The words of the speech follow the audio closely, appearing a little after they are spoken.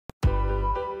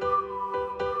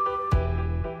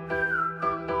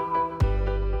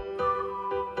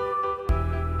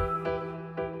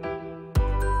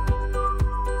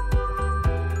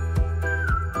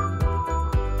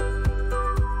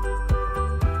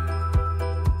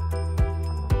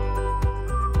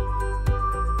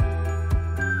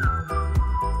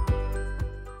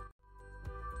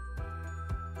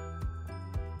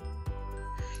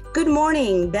Good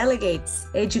morning, delegates,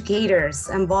 educators,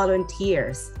 and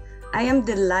volunteers. I am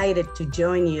delighted to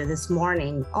join you this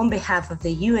morning on behalf of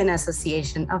the UN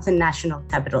Association of the National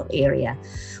Capital Area,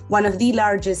 one of the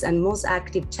largest and most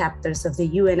active chapters of the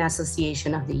UN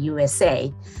Association of the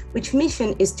USA, which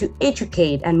mission is to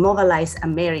educate and mobilize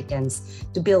Americans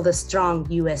to build a strong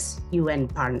US-UN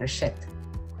partnership.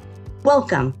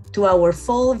 Welcome to our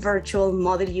fall virtual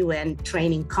Model UN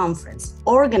training conference,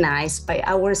 organized by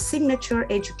our signature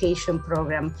education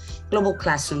program, Global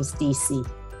Classrooms DC.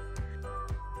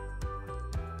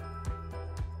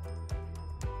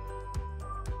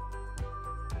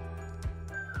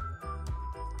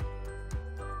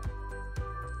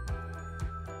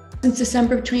 Since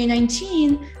December of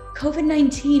 2019,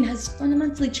 COVID-19 has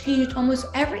fundamentally changed almost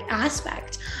every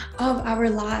aspect of our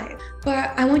lives.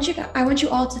 But I want you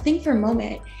all to think for a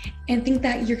moment and think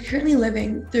that you're currently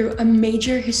living through a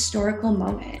major historical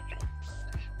moment.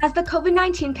 As the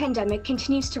COVID-19 pandemic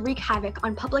continues to wreak havoc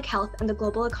on public health and the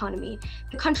global economy,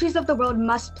 the countries of the world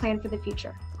must plan for the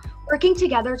future. Working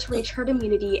together to reach herd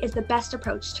immunity is the best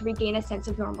approach to regain a sense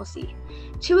of normalcy.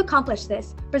 To accomplish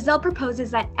this, Brazil proposes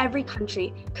that every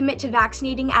country commit to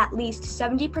vaccinating at least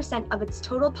 70% of its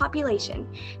total population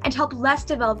and help less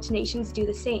developed nations do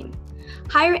the same.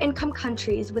 Higher income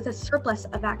countries with a surplus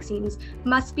of vaccines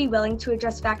must be willing to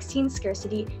address vaccine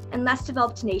scarcity in less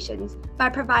developed nations by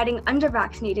providing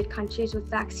under-vaccinated countries with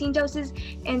vaccine doses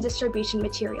and distribution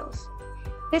materials.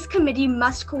 This committee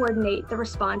must coordinate the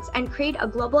response and create a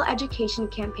global education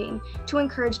campaign to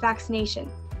encourage vaccination.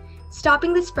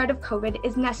 Stopping the spread of COVID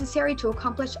is necessary to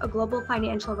accomplish a global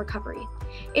financial recovery.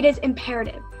 It is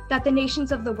imperative that the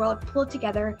nations of the world pull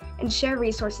together and share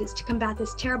resources to combat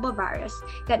this terrible virus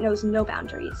that knows no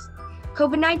boundaries.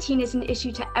 COVID-19 is an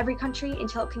issue to every country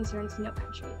until it concerns no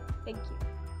country. Thank you.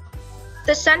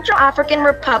 The Central African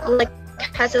Republic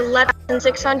has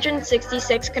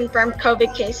 11,666 confirmed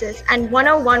COVID cases and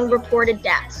 101 reported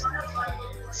deaths.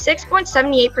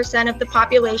 6.78% of the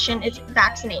population is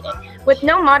vaccinated. With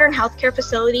no modern healthcare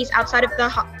facilities outside of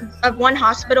one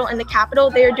hospital in the capital,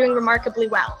 they are doing remarkably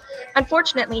well.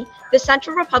 Unfortunately, the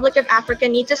Central Republic of Africa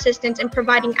needs assistance in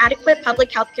providing adequate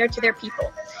public health care to their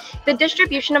people. The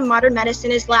distribution of modern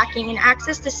medicine is lacking and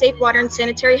access to safe water and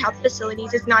sanitary health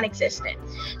facilities is non-existent.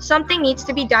 Something needs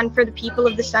to be done for the people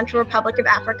of the Central Republic of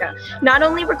Africa, not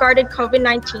only regarding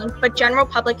COVID-19, but general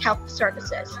public health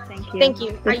services. Thank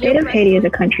you. The state of Haiti is a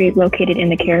country located in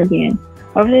the Caribbean.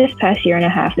 Over this past year and a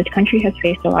half, this country has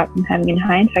faced a lot from having a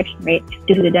high infection rate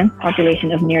due to the dense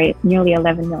population of nearly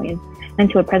 11 million and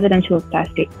to a presidential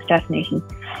assassination.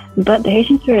 But the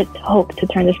Haitians hope to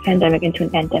turn this pandemic into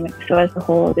an endemic. So as a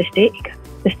whole, the state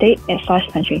and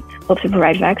country hopes to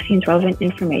provide vaccines, relevant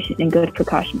information, and good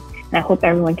precautions. And I hope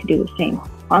everyone can do the same.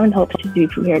 All in hopes to be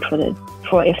prepared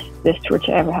for if this were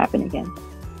to ever happen again.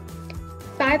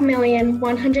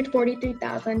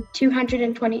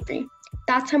 5,143,223.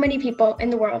 That's how many people in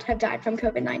the world have died from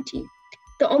COVID-19.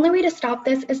 The only way to stop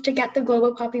this is to get the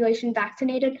global population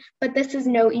vaccinated, but this is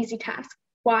no easy task.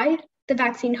 Why? The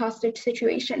vaccine hostage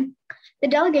situation. The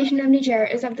delegation of Niger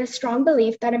is of the strong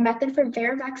belief that a method for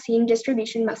fair vaccine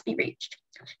distribution must be reached.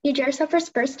 Niger suffers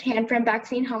firsthand from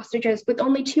vaccine hostages with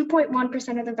only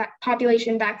 2.1% of the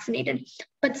population vaccinated,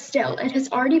 but still it has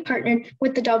already partnered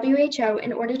with the WHO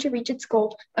in order to reach its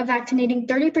goal of vaccinating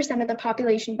 30% of the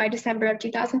population by December of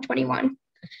 2021.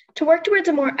 To work towards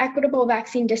a more equitable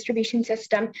vaccine distribution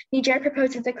system, Niger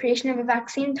proposes the creation of a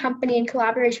vaccine company in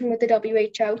collaboration with the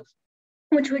WHO,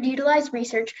 which would utilize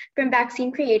research from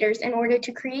vaccine creators in order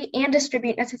to create and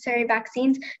distribute necessary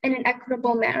vaccines in an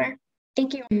equitable manner.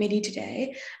 Thank you. Committee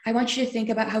today, I want you to think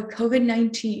about how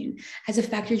COVID-19 has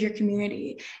affected your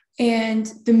community and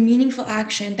the meaningful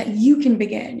action that you can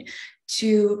begin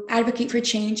to advocate for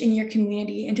change in your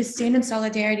community and to stand in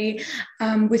solidarity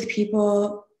with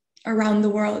people around the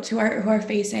world who are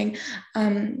facing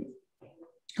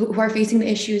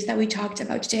the issues that we talked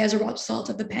about today as a result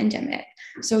of the pandemic.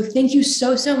 So thank you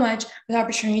so much for the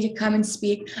opportunity to come and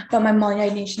speak about my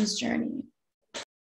Multi-United Nations journey.